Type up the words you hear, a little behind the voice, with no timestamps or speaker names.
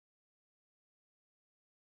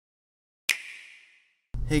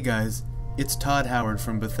Hey guys, it's Todd Howard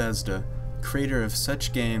from Bethesda, creator of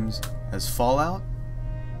such games as Fallout,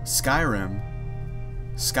 Skyrim,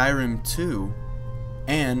 Skyrim 2,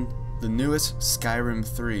 and the newest Skyrim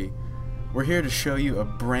 3. We're here to show you a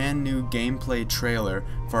brand new gameplay trailer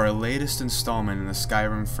for our latest installment in the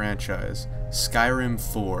Skyrim franchise, Skyrim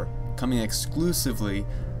 4, coming exclusively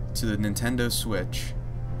to the Nintendo Switch.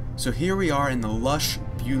 So here we are in the lush,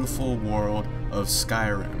 beautiful world of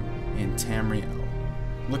Skyrim in Tamriel.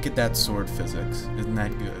 Look at that sword physics, isn't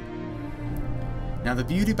that good? Now the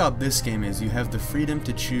beauty about this game is you have the freedom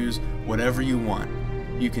to choose whatever you want.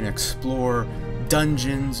 You can explore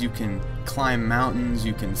dungeons, you can climb mountains,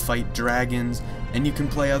 you can fight dragons, and you can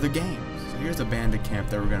play other games. So here's a bandit camp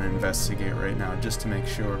that we're going to investigate right now, just to make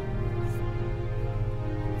sure.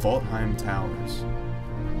 Valtheim Towers.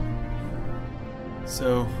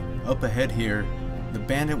 So, up ahead here, the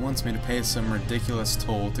bandit wants me to pay some ridiculous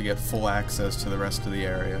toll to get full access to the rest of the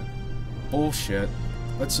area. Bullshit.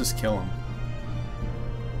 Let's just kill him.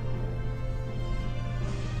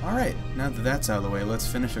 Alright, now that that's out of the way, let's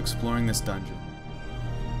finish exploring this dungeon.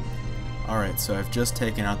 Alright, so I've just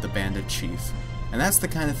taken out the bandit chief. And that's the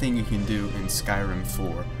kind of thing you can do in Skyrim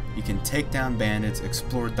 4. You can take down bandits,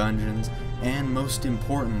 explore dungeons, and most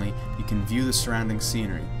importantly, you can view the surrounding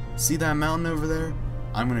scenery. See that mountain over there?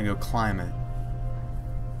 I'm gonna go climb it.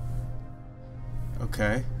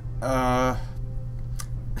 Okay.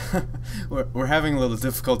 We're having a little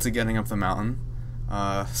difficulty getting up the mountain.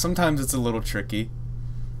 Sometimes it's a little tricky.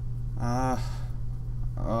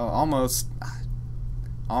 Almost.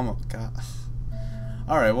 God.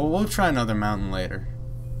 Alright, well, we'll try another mountain later.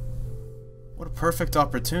 What a perfect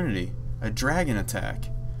opportunity. A dragon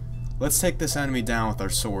attack. Let's take this enemy down with our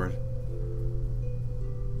sword.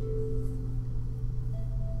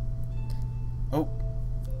 Oh.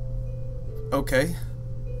 Okay.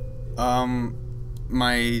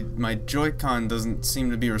 My Joy-Con doesn't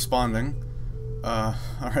seem to be responding.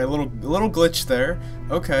 Alright, a little glitch there.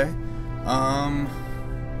 Okay.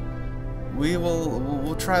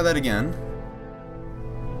 We'll try that again.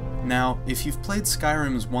 Now, if you've played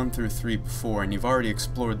Skyrims 1 through 3 before and you've already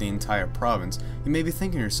explored the entire province, you may be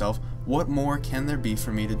thinking to yourself, what more can there be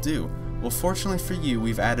for me to do? Well, fortunately for you,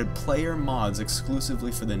 we've added player mods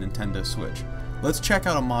exclusively for the Nintendo Switch. Let's check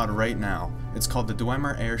out a mod right now. It's called the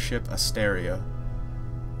Dwemer Airship Asteria.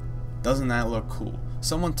 Doesn't that look cool?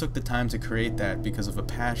 Someone took the time to create that because of a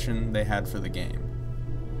passion they had for the game.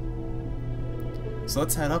 So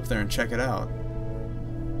let's head up there and check it out.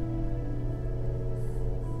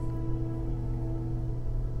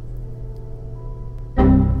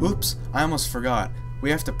 Oops, I almost forgot. We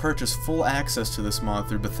have to purchase full access to this mod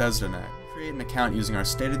through Bethesda.net. Create an account using our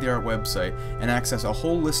state-of-the-art website and access a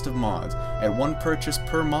whole list of mods at one purchase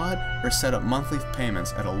per mod, or set up monthly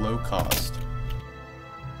payments at a low cost.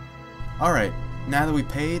 Alright, now that we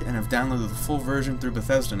paid and have downloaded the full version through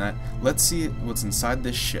Bethesda.net, let's see what's inside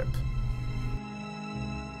this ship.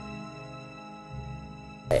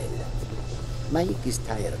 Well, Mike is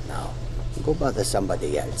tired now. Go bother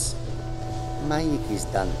somebody else. Mike is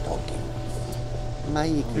done talking.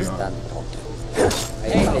 Mike is done talking.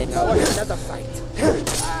 Hey, now another fight.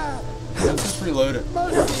 Let's just reload it.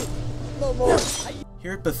 No more.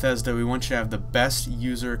 Here at Bethesda, we want you to have the best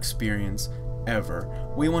user experience ever.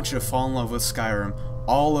 We want you to fall in love with Skyrim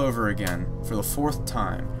all over again for the 4th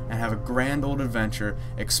time and have a grand old adventure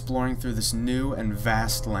exploring through this new and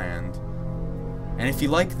vast land. And if you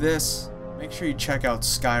like this, make sure you check out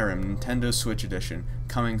Skyrim Nintendo Switch Edition,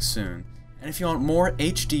 coming soon. And if you want more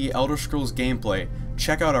HD Elder Scrolls gameplay,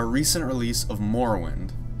 check out our recent release of Morrowind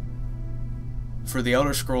for the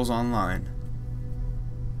Elder Scrolls Online.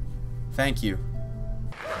 Thank you.